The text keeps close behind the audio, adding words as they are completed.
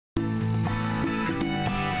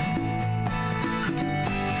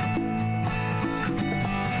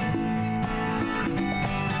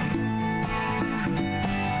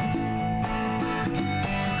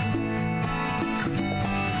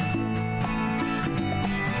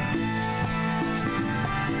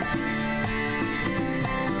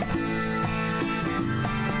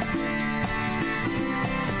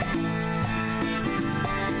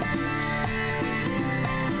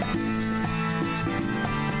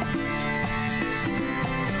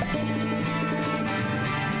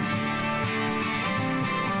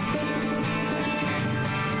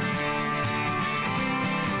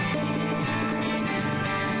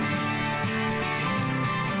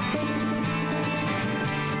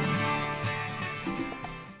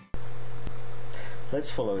Let's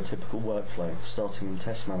follow a typical workflow, starting in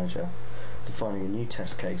Test Manager, defining a new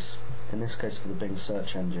test case, in this case for the Bing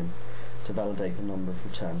search engine, to validate the number of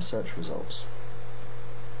returned search results.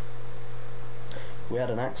 We add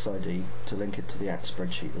an ACS ID to link it to the ACS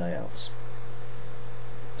spreadsheet layouts.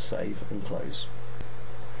 Save and close.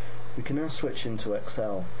 We can now switch into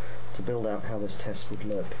Excel to build out how this test would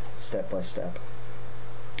look step by step.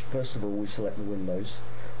 First of all, we select the windows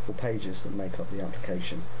or pages that make up the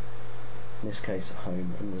application, in this case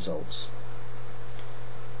Home and Results.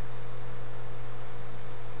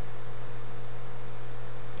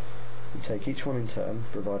 We take each one in turn,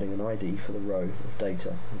 providing an ID for the row of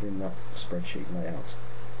data within that spreadsheet layout.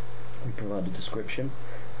 We provide a description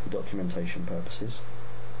for documentation purposes,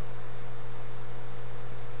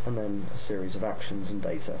 and then a series of actions and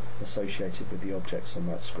data associated with the objects on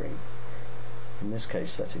that screen. In this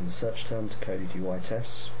case, setting the search term to coded UI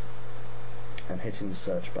tests and hitting the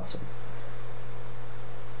search button.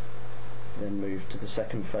 Then move to the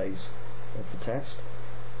second phase of the test,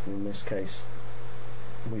 and in this case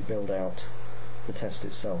we build out the test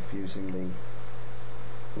itself using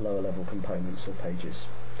the lower level components or pages.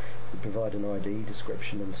 We provide an ID,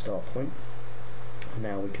 description and start point.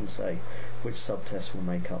 Now we can say which subtests will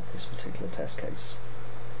make up this particular test case.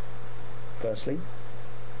 Firstly,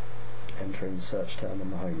 entering the search term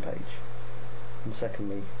on the home page, and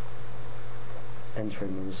secondly,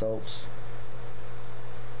 entering the results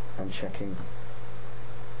and checking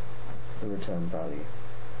the return value.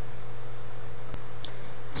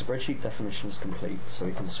 The spreadsheet definition is complete, so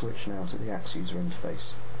we can switch now to the ACS user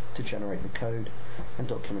interface to generate the code and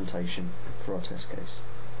documentation for our test case.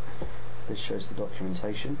 This shows the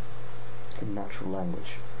documentation in natural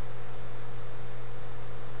language.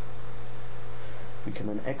 We can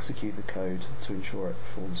then execute the code to ensure it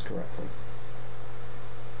performs correctly.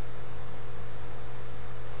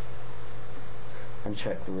 And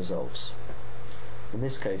check the results. In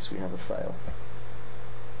this case we have a fail.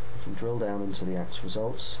 We can drill down into the ACS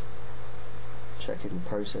results, checking the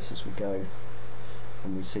process as we go,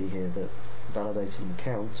 and we see here that validating the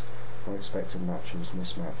count, our expected naturals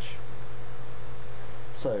mismatch.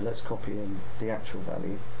 So let's copy in the actual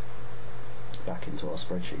value back into our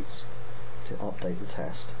spreadsheets to update the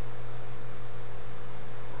test.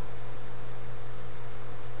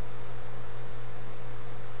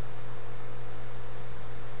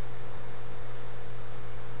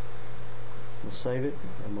 We'll save it,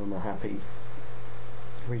 and when we're happy,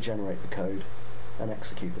 regenerate the code and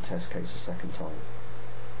execute the test case a second time.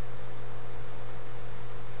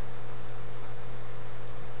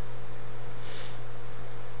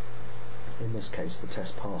 In this case, the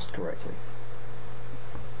test passed correctly.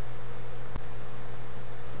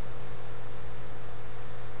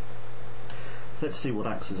 Let's see what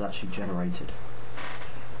ACS has actually generated.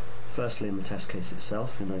 Firstly, in the test case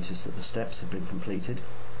itself, you'll notice that the steps have been completed,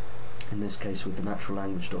 in this case with the natural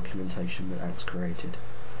language documentation that ACS created.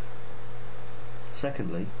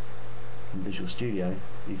 Secondly, in Visual Studio,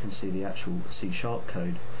 you can see the actual C#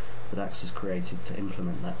 code that ACS has created to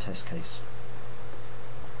implement that test case.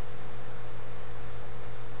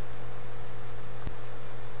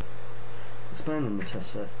 Expanding the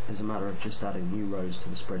test set is a matter of just adding new rows to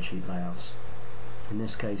the spreadsheet layouts. In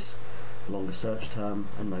this case, a longer search term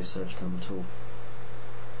and no search term at all.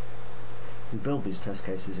 We build these test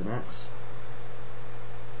cases in ACS,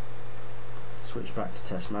 switch back to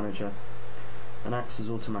Test Manager, and ACS has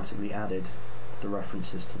automatically added the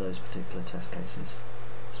references to those particular test cases,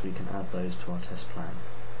 so we can add those to our test plan.